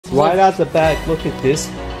Right out the back, look at this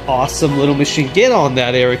awesome little machine. Get on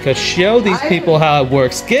that, Erica. Show these people how it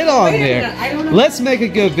works. Get on there. Let's make a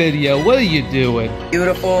good video. What are you doing?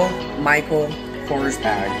 Beautiful Michael Kors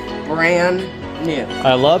bag. Brand new.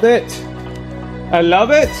 I love it. I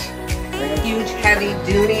love it. Huge, heavy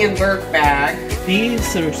Dooney and Burke bag.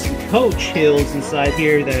 These are some Coach heels inside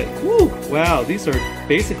here that, whoo, wow, these are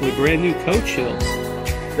basically brand new Coach heels.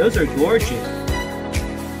 Those are gorgeous.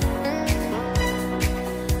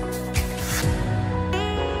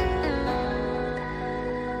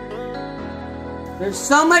 There's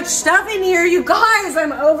so much stuff in here, you guys.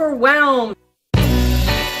 I'm overwhelmed.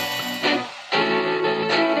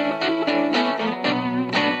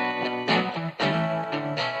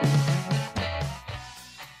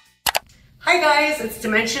 Hi guys, it's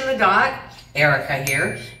DimensionthaDot, Erica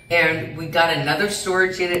here, and we got another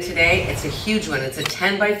storage unit today. It's a huge one. It's a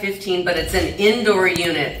 10 by 15, but it's an indoor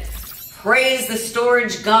unit. Praise the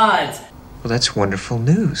storage gods. Well, that's wonderful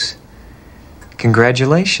news.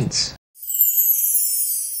 Congratulations.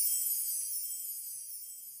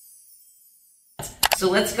 So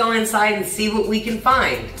let's go inside and see what we can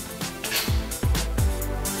find.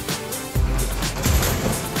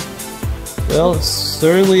 Well, it's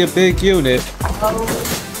certainly a big unit. Oh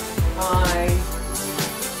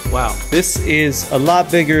my. Wow, this is a lot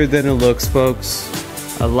bigger than it looks,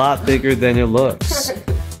 folks. A lot bigger than it looks.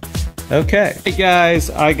 Okay. Hey guys,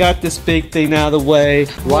 I got this big thing out of the way.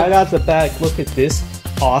 Right out the back, look at this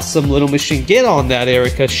awesome little machine. Get on that,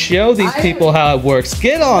 Erica. Show these people how it works.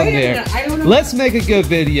 Get on there. Let's make a good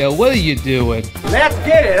video. What are you doing? Let's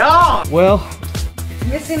get it on! Well, It's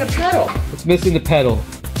missing a pedal. it's missing the pedal.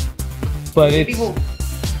 But it's...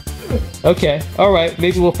 Okay, alright,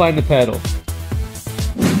 maybe we'll find the pedal.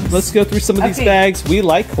 Let's go through some of these bags. We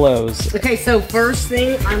like clothes. Okay, so first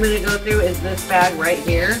thing I'm gonna go through is this bag right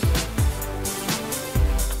here.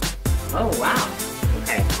 Oh wow.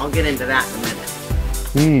 Okay, I'll get into that in a minute.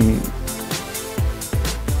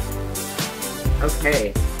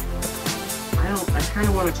 Okay. I kind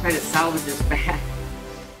of want to try to salvage this bag.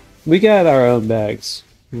 We got our own bags.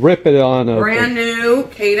 Rip it on open. Brand new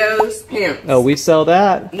Kato's pants. Oh, we sell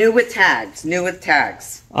that? New with tags. New with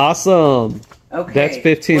tags. Awesome. Okay. That's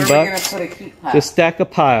 15 Where bucks. are we gonna put a keep pad? Just stack a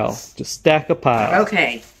pile. Just stack a pile.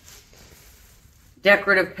 Okay.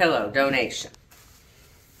 Decorative pillow donation.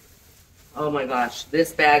 Oh my gosh,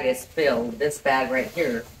 this bag is filled. This bag right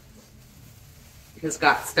here has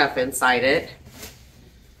got stuff inside it.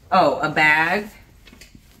 Oh, a bag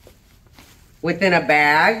within a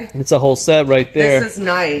bag. It's a whole set right there. This is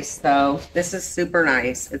nice though. This is super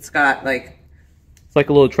nice. It's got like... It's like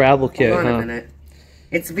a little travel kit, Hold on a minute.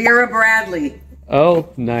 It's Vera Bradley. Oh,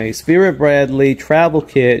 nice. Vera Bradley travel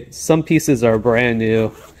kit. Some pieces are brand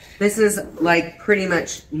new. This is like pretty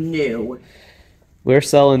much new. We're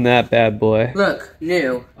selling that bad boy. Look,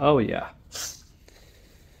 new. Oh, yeah.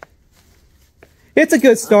 It's a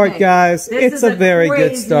good start, guys. It's a very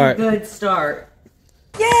good start. Good start.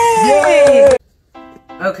 Yay!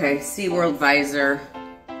 Okay, SeaWorld visor.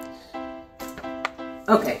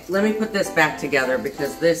 Okay, let me put this back together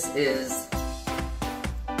because this is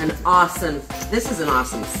an awesome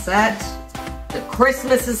set. The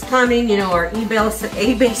Christmas is coming. You know, our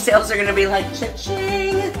eBay sales are going to be like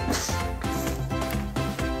cha-ching.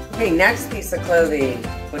 Okay, next piece of clothing.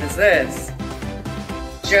 What is this?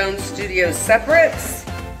 Jones Studios separates.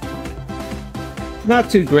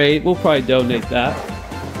 Not too great. We'll probably donate that.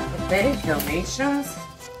 Okay, donations.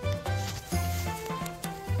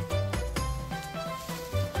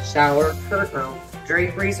 Shower curtain.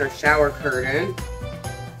 Draperies or shower curtain.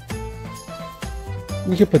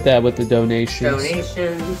 You can put that with the donations.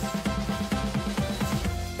 Donations.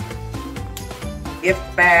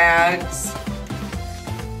 Gift bags.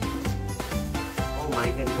 Oh my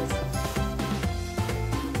goodness.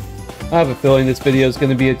 I have a feeling this video is going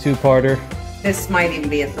to be a two-parter. This might even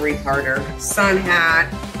be a three-parter. Sun hat.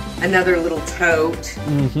 Another little tote.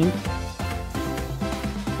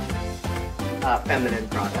 Feminine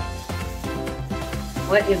product.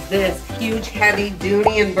 What is this? Huge, heavy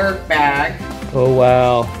Dooney and Burke bag. Oh,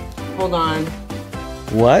 wow. Hold on.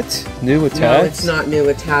 What? New with tags? No, it's not new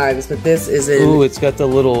with tags, but this is in... Ooh, it's got the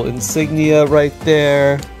little insignia right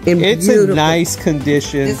there. It's in nice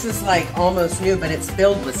condition. This is like almost new, but it's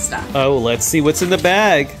filled with stuff. Oh, let's see what's in the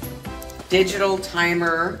bag. Digital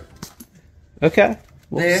timer. Okay,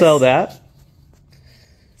 we'll sell that.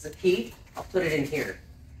 It's a peep. I'll put it in here.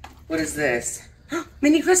 What is this?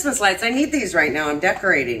 Mini Christmas lights. I need these right now. I'm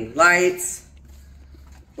decorating. Lights.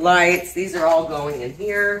 Lights. These are all going in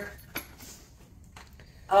here.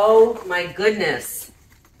 Oh my goodness.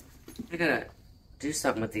 I got a do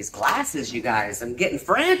something with these glasses, you guys. I'm getting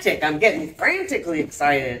frantic. I'm getting frantically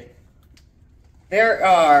excited. There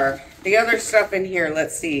are the other stuff in here.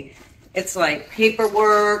 Let's see. It's like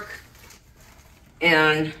paperwork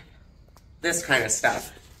and this kind of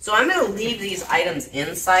stuff. So I'm going to leave these items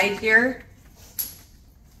inside here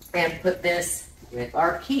and put this with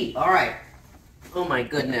our keep. All right. Oh my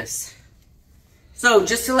goodness. So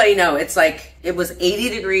just to let you know, it's like it was 80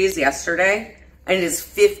 degrees yesterday and it is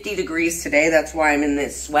 50 degrees today. That's why I'm in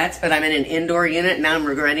this sweats, but I'm in an indoor unit and now I'm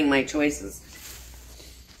regretting my choices.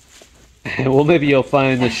 Well, maybe you'll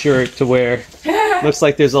find a shirt to wear. Looks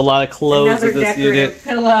like there's a lot of clothes in this unit.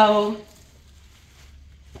 Pillow.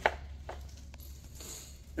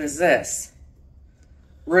 What is this?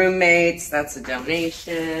 Roommates, that's a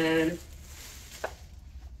donation.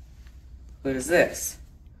 What is this?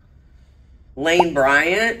 Lane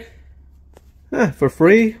Bryant. For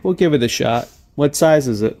free? We'll give it a shot. What size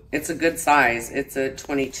is it? It's a good size. It's a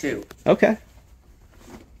 22. Okay.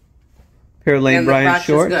 Pair of Lane Bryant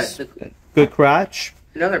shorts. Good crotch.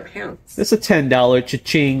 Another pants. That's a $10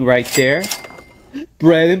 cha-ching right there.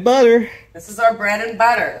 Bread and butter. This is our bread and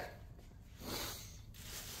butter.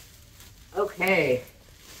 Okay.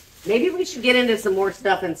 Maybe we should get into some more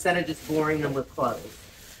stuff instead of just boring them with clothes.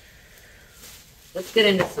 Let's get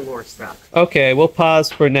into some more stuff. Okay, we'll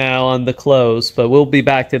pause for now on the clothes, but we'll be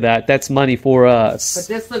back to that. That's money for us. But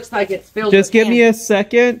this looks like it's filled Just with give me a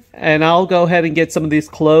second, and I'll go ahead and get some of these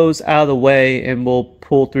clothes out of the way, and we'll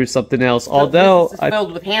pull through something else. So although this is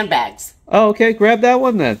filled with handbags. Oh, okay, grab that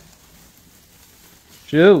one then.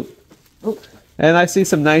 Shoot. Ooh. And I see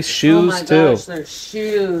some nice shoes, oh my too. Gosh, there's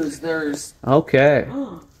shoes. There's... Okay.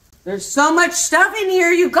 There's so much stuff in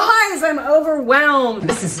here, you guys. I'm overwhelmed.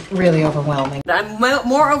 This is really overwhelming. I'm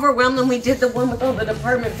more overwhelmed than we did the one with all the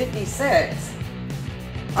Department 56.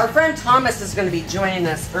 Our friend Thomas is going to be joining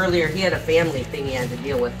us earlier. He had a family thing he had to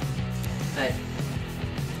deal with. But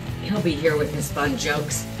he'll be here with his fun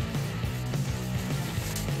jokes.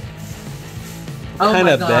 What kind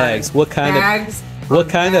of bags? What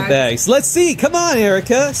kind of bags? Let's see. Come on,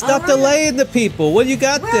 Erica. Stop delaying the people. What do you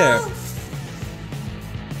got there?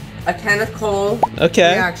 A Kenneth Cole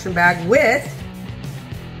reaction bag with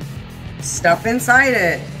stuff inside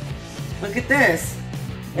it. Look at this.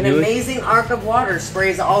 An amazing arc of water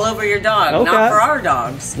sprays all over your dog. Okay. Not for our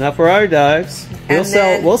dogs. Not for our dogs.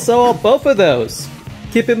 We'll sell both of those.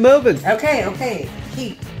 Keep it moving. Okay.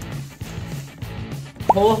 Keep.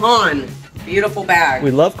 Cole Haan. Beautiful bag.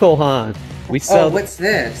 We love Cole Haan. We sell. Oh, what's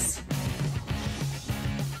this?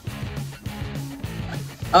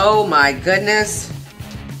 Oh my goodness.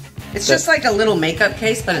 It's just like a little makeup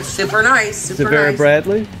case, but it's super nice. Is it Vera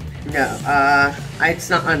Bradley? No, it's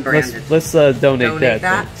not unbranded. Let's donate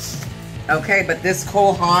that. Okay, but this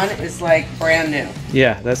Cole Haan is like brand new.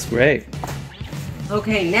 Yeah, that's great.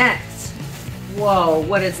 Okay, next. Whoa,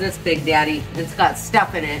 what is this, Big Daddy? It's got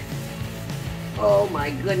stuff in it. Oh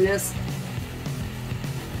my goodness.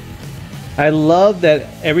 I love that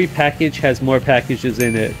every package has more packages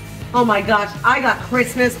in it. Oh my gosh, I got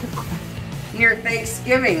Christmas near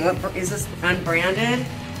Thanksgiving. What is this, unbranded?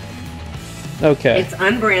 Okay. It's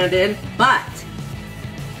unbranded, but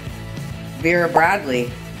Vera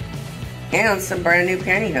Bradley and some brand new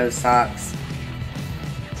pantyhose socks.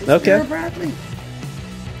 Vera Bradley?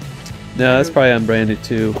 No, that's probably unbranded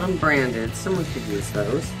too. Unbranded. Someone could use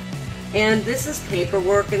those. And this is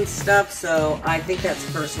paperwork and stuff, so I think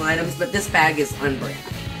that's personal items, but this bag is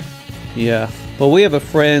unbranded. Yeah. Well, we have a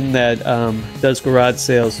friend that does garage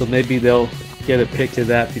sales, so maybe they'll get a pic of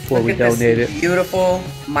that before we donate it. Beautiful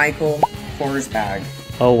Michael Kors bag.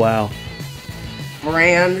 Oh, wow.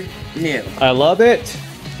 Brand new. I love it.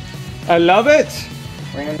 I love it.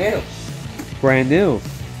 Brand new. Brand new.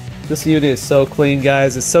 This unit is so clean,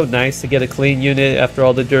 guys. It's so nice to get a clean unit after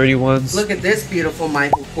all the dirty ones. Look at this beautiful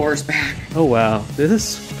Michael Kors bag. Oh, wow.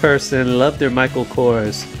 This person loved their Michael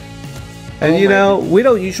Kors. And you know, we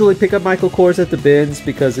don't usually pick up Michael Kors at the bins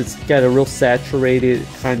because it's got a real saturated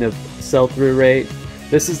kind of sell-through rate.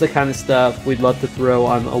 This is the kind of stuff we'd love to throw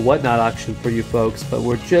on a whatnot auction for you folks, but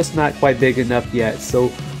we're just not quite big enough yet.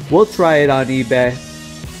 So we'll try it on eBay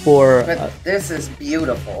for... But this is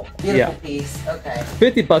beautiful. Beautiful piece. Okay.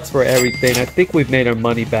 $50 for everything. I think we've made our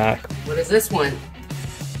money back. What is this one?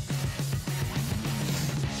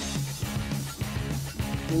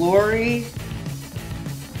 Glory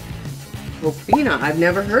Rofina. I've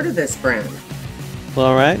never heard of this brand.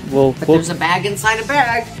 All right. Well, there's a bag inside a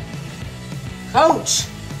bag. Coach.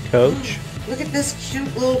 Coach. Look at this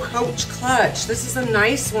cute little Coach clutch. This is a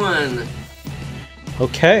nice one.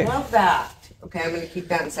 Okay. Love that. Okay, I'm going to keep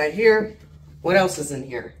that inside here. What else is in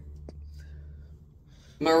here?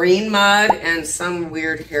 Marine mud and some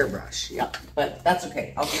weird hairbrush. Yep, but that's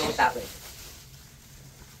okay. I'll deal with that later.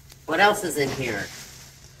 What else is in here?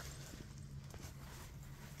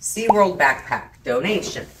 SeaWorld backpack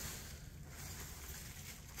donation.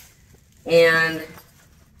 And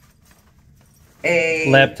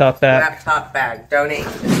a laptop bag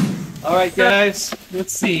donation. All right, guys,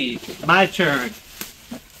 let's see. My turn.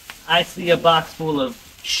 I see a box full of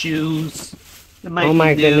shoes. It might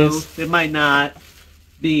be new. Goodness. It might not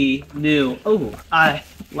be new. Oh, I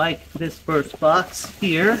like this first box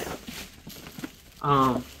here.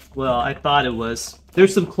 Well, I thought it was.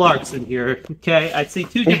 There's some Clarks in here. Okay, I see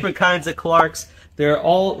two different kinds of Clarks. They're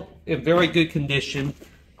all in very good condition.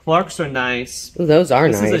 Clarks are nice. Ooh, those are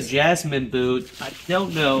nice. This is a Jasmine boot. I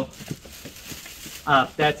don't know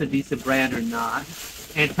if that's a decent brand or not.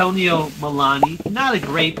 Antonio Milani. Not a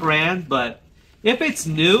great brand, but if it's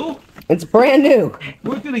new... It's brand new.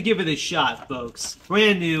 We're going to give it a shot, folks.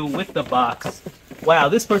 Brand new with the box. Wow,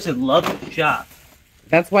 this person loves to shop.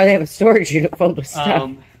 That's why they have a storage unit full of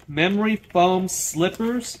stuff. Memory foam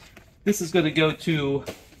slippers. This is going to go to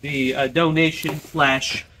the donation /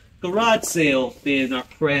 garage sale bin. Our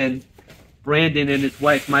friend Brandon and his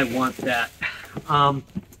wife might want that.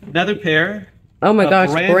 Another pair. Oh my gosh,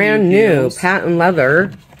 brand new patent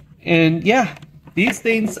leather. And yeah, these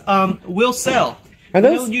things will sell. Are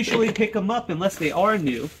those? We don't usually pick them up unless they are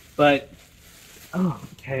new, but oh,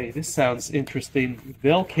 okay, this sounds interesting.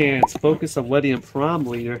 Velcans, focus on wedding and prom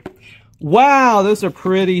leader. Wow, those are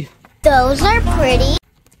pretty. Those are pretty.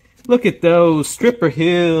 Look at those stripper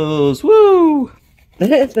heels. Woo!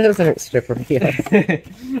 Those aren't stripper heels.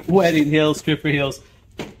 Wedding heels, stripper heels.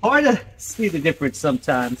 Hard to see the difference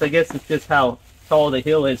sometimes. I guess it's just how tall the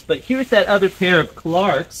heel is. But here's that other pair of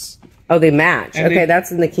Clarks. Oh, they match. And okay,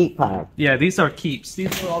 that's in the keep pile. Yeah, these are keeps.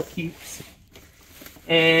 These are all keeps.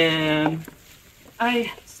 And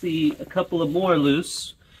I see a couple of more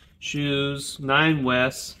loose shoes. 9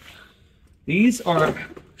 West. These are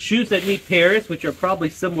shoes that need pairs, which are probably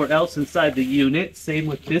somewhere else inside the unit. Same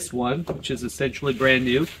with this one, which is essentially brand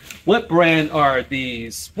new. What brand are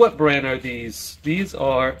these? What brand are these? These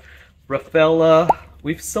are Rafaela.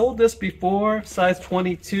 We've sold this before, size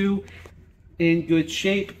 22, in good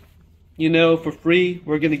shape. You know, for free.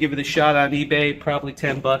 We're going to give it a shot on eBay, probably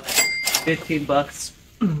 10 bucks, 15 bucks.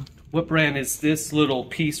 What brand is this little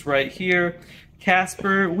piece right here?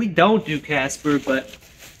 Casper. We don't do Casper, but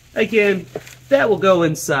again, that will go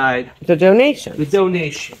inside the donation. The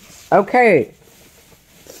donation. Okay.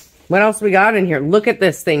 What else we got in here? Look at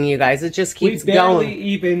this thing, you guys. It just keeps going. We barely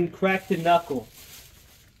even cracked the knuckle.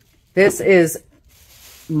 This is...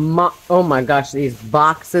 oh my gosh, these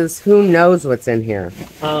boxes. Who knows what's in here?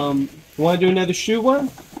 You want to do another shoe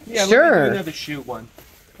one? Yeah, sure. Let's do another shoe one.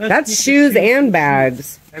 That's shoes and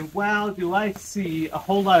bags. And wow, do I see a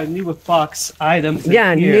whole lot of new box items in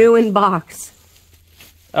here. New in box.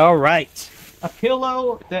 All right. A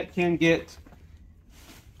pillow that can get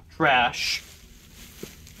trash.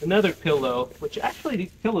 Another pillow, which actually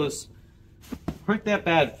these pillows aren't that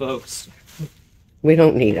bad, folks. We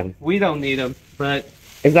don't need them. We don't need them, but...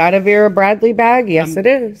 Is that a Vera Bradley bag? Yes, it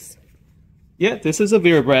is. Yeah, this is a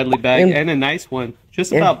Vera Bradley bag and a nice one.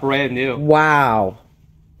 Just about brand new. Wow.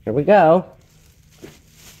 Here we go.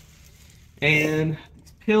 And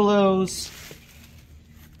pillows.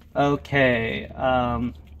 Okay.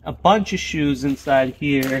 A bunch of shoes inside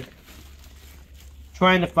here.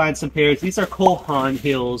 Trying to find some pairs. These are Cole Haan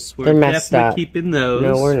heels. We're definitely keeping those.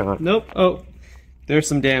 No, we're not. Nope. Oh, there's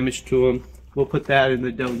some damage to them. We'll put that in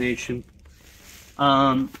the donation.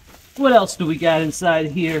 What else do we got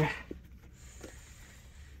inside here?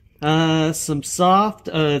 Some soft.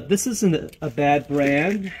 This isn't a bad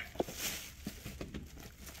brand.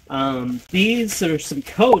 These are some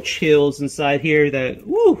Coach heels inside here that,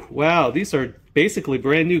 woo, wow, these are basically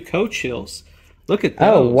brand new Coach heels. Look at those.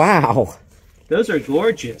 Oh, wow. Those are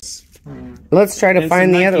gorgeous. Let's try to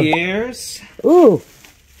find the other Airs. Ooh.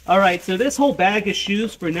 All right, so this whole bag of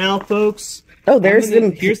shoes for now, folks. Oh, there's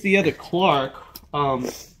them. Here's the other Clark.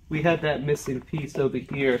 We had that missing piece over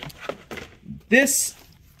here. This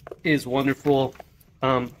is wonderful.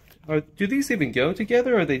 Do these even go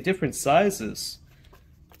together, or are they different sizes?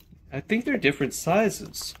 I think they're different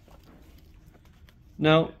sizes.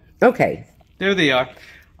 No. Okay. There they are.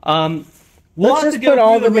 We'll have to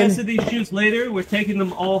go through the rest of these shoes later. We're taking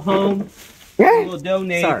them all home. We'll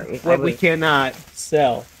donate what we cannot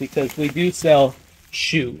sell, because we do sell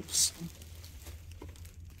shoes.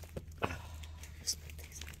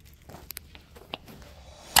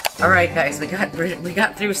 All right, guys, we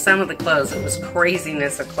got through some of the clothes. It was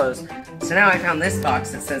craziness of clothes. So now I found this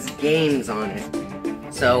box that says games on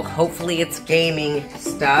it. So hopefully it's gaming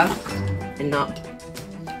stuff and not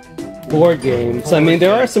board games. I mean,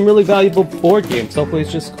 there are some really valuable board games. Hopefully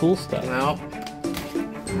it's just cool stuff. well.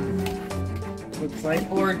 Looks like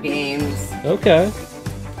board games. Okay.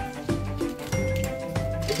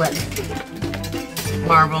 But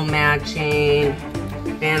marble matching,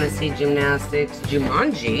 fantasy gymnastics,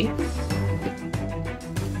 Jumanji,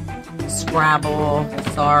 Scrabble,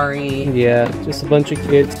 sorry. Yeah, just a bunch of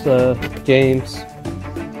kids' games,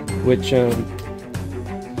 which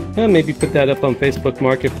yeah, maybe put that up on Facebook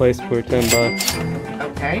Marketplace for $10.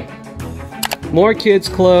 Okay. More kids'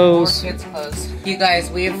 clothes. More kids' clothes. You guys,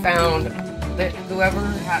 we have found that whoever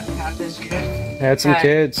had this kit Had some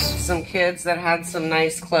kids. some kids that had some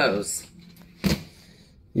nice clothes.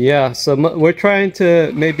 Yeah, so we're trying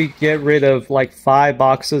to maybe get rid of like 5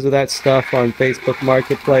 boxes of that stuff on Facebook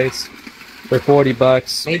Marketplace for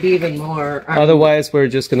 $40. Maybe even more. Otherwise, we're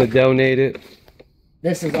just going to donate it.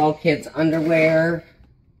 This is all kids' underwear.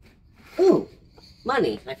 Ooh,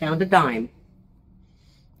 money. I found a dime.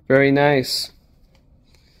 Very nice.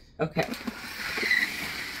 Okay.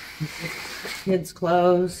 Kids'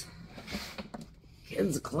 clothes.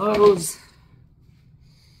 Kids' clothes.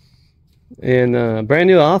 And a brand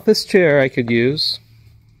new office chair I could use.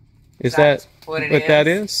 Is That's that what it what is? that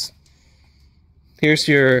is? Here's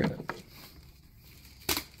your... Do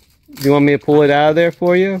you want me to pull it out of there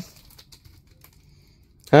for you?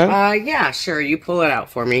 Huh? Yeah, sure. You pull it out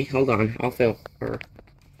for me. Hold on. I'll fill her.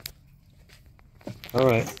 All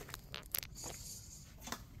right.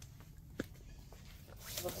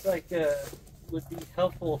 Looks like it would be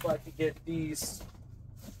helpful if I could get these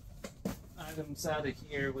items out of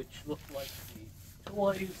here, which look like the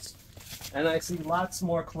toys. And I see lots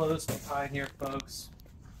more clothes behind here, folks.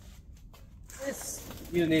 This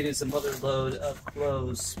unit is a mother load of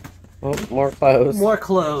clothes. Oh, more clothes. More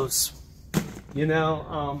clothes. You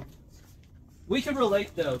know, we can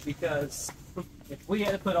relate though, because if we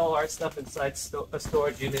had to put all our stuff inside a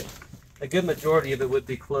storage unit, a good majority of it would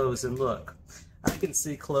be clothes. And look, I can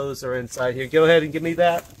see clothes are inside here. Go ahead and give me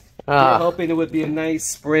that. I'm hoping it would be a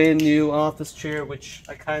nice brand new office chair, which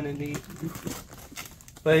I kind of need.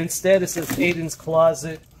 But instead it says Aiden's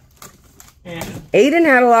closet. And Aiden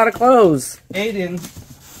had a lot of clothes. Aiden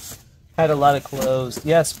had a lot of clothes,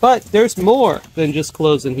 yes, but there's more than just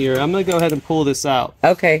clothes in here. I'm gonna go ahead and pull this out.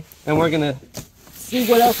 Okay. And we're gonna see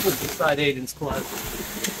what else was inside Aiden's closet.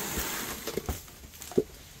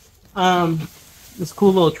 This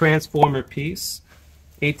cool little transformer piece,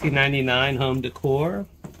 $18.99 home decor.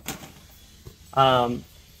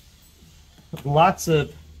 Lots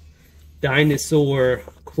of dinosaur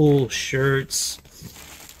cool shirts.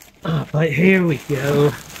 But here we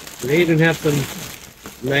go. Aiden had some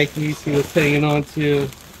Nikes he was hanging on to.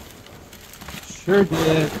 Sure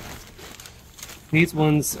did. These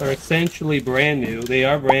ones are essentially brand new. They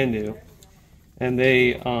are brand new. And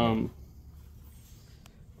they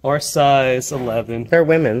are size 11. They're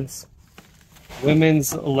women's.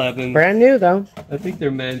 Women's 11. Brand new though. I think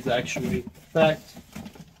they're men's actually. In fact,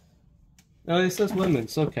 no, it says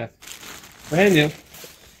women's. Okay. Brand new.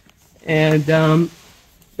 And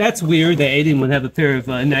that's weird that Aiden would have a pair of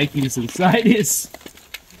Nikes inside his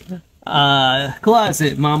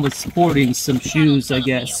closet. Mom was sporting some shoes, I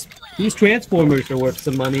guess. These Transformers are worth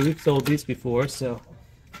some money. We've sold these before, so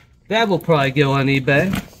that will probably go on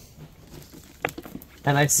eBay.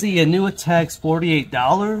 And I see a new attack's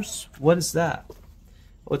 $48. What is that?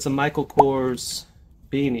 Oh, it's a Michael Kors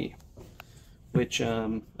beanie. Which,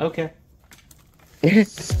 okay.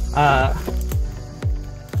 Got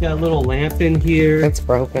a little lamp in here. It's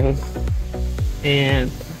broken.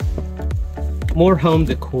 And more home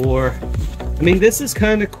decor. I mean, this is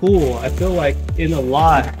kind of cool. I feel like in a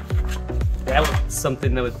lot, that was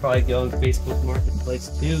something that would probably go on Facebook Marketplace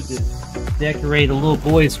too, to decorate a little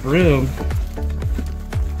boy's room.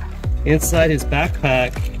 Inside his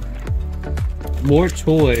backpack, more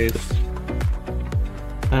toys.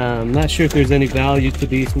 I'm not sure if there's any value to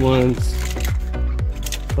these ones,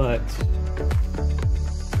 but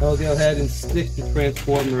I'll go ahead and stick the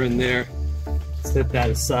Transformer in there. Set that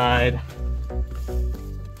aside.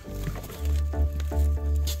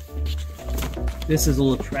 This is a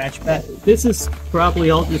little trash bag. This is probably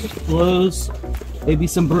all just clothes. Maybe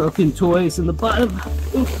some broken toys in the bottom.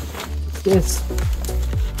 Ooh, this.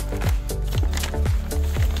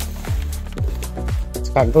 It's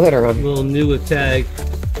got glitter on it. Little new tag,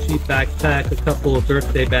 cheap backpack, a couple of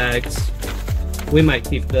birthday bags. We might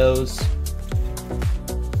keep those.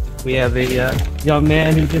 We have a young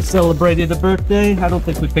man who just celebrated a birthday. I don't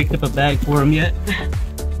think we picked up a bag for him yet.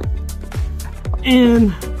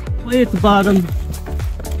 And way at the bottom,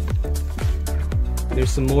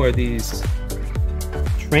 There's some more of these.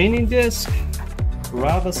 Training disc?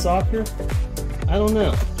 Brava Soccer? I don't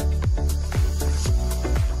know.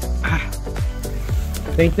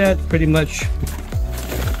 I think that pretty much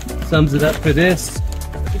sums it up for this.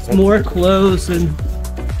 It's more clothes and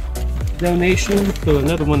donations. So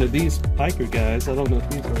another one of these biker guys. I don't know if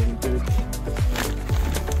these are any good.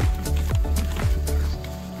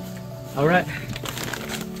 Alright.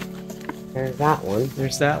 There's that one.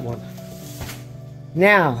 There's that one.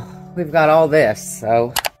 Now, we've got all this,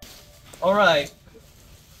 so. Alright.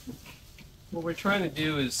 What we're trying to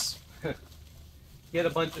do is get a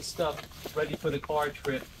bunch of stuff ready for the car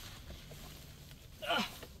trip.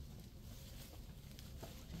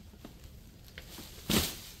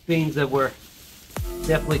 Things that we're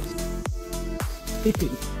definitely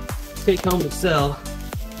take home to sell.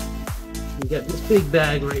 We got this big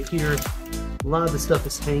bag right here. A lot of the stuff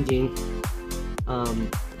is hanging.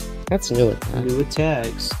 That's new. New with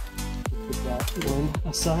tags. Put that one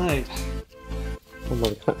aside. Oh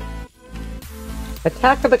my god.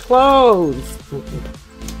 Attack of the Clothes!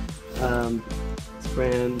 This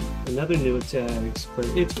brand, another new with tags, but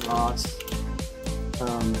it's Ross.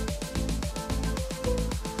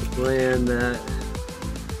 The brand that,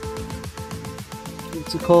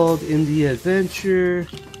 what's it called? India Adventure.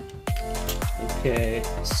 Okay,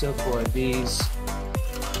 so far these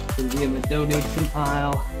can be in the donation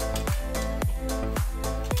pile.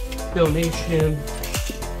 Donation.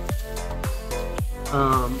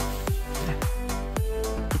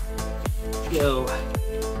 Yo,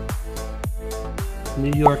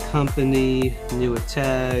 New York company, new with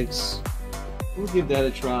tags. We'll give that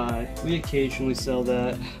a try. We occasionally sell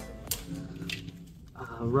that.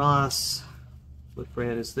 Ross, what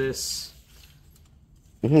brand is this?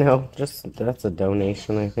 No, just that's a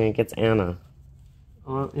donation, I think. It's Anna.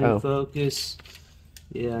 In Focus.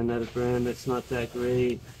 Yeah, another brand that's not that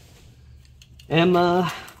great.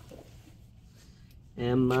 Emma.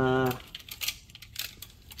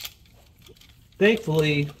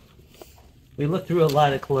 Thankfully, we looked through a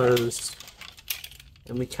lot of clothes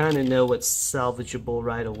and we kind of know what's salvageable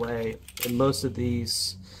right away. And most of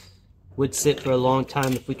these would sit for a long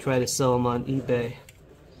time if we try to sell them on eBay.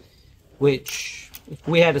 Which, if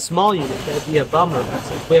we had a small unit, that'd be a bummer. But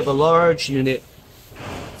since we have a large unit,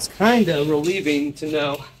 it's kind of relieving to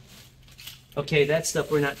know, okay, that stuff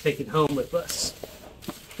we're not taking home with us.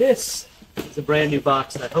 This is a brand new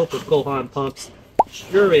box that I hope is Gohan Pumps.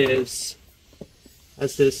 Sure is.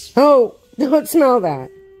 That's this. Oh, don't smell that.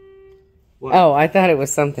 What? Oh, I thought it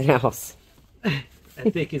was something else. I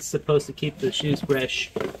think it's supposed to keep the shoes fresh.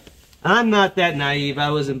 I'm not that naive. I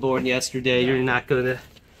wasn't born yesterday. You're not going to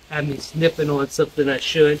have me sniffing on something I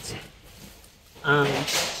shouldn't.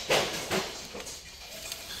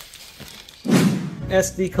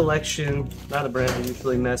 SD Collection, not a brand I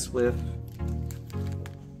usually mess with.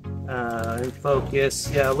 In Focus,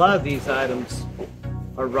 yeah, a lot of these items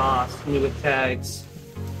are Ross, new with tags,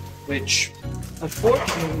 which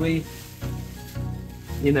unfortunately,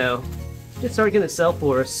 you know, just aren't going to sell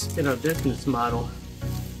for us in our business model.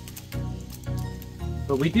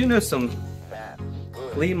 But we do know some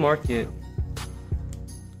flea market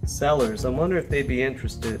sellers. I wonder if they'd be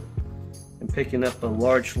interested in picking up a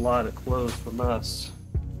large lot of clothes from us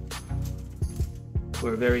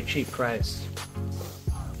for a very cheap price.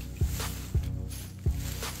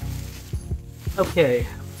 Okay,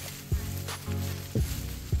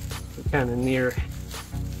 we're kind of near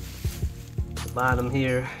the bottom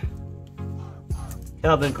here.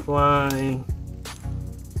 Calvin Klein,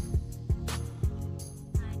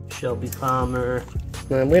 Shelby Palmer.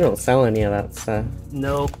 Man, we don't sell any of that stuff.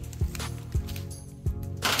 Nope.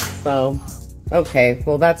 So, okay,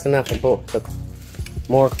 well that's enough of the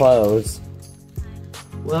more clothes.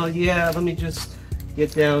 Well, yeah, let me just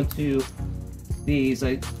get down to these.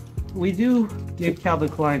 We do give Calvin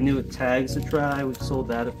Klein new with tags a try. We've sold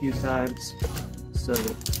that a few times. So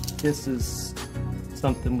this is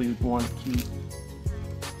something we would want to keep.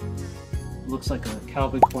 Looks like a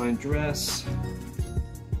Calvin Klein dress.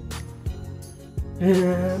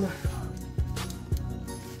 And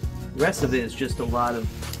the rest of it is just a lot of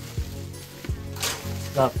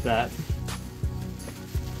stuff that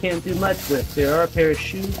can't do much with. There are a pair of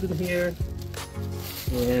shoes in here.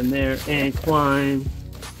 And they're Anne Klein.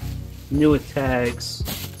 New with tags.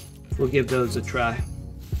 We'll give those a try.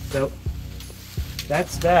 So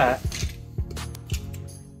that's that.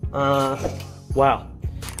 Wow.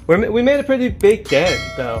 We made a pretty big dent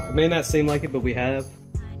though. It may not seem like it, but we have.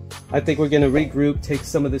 I think we're gonna regroup, take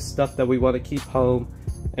some of this stuff that we want to keep home,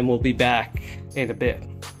 and we'll be back in a bit.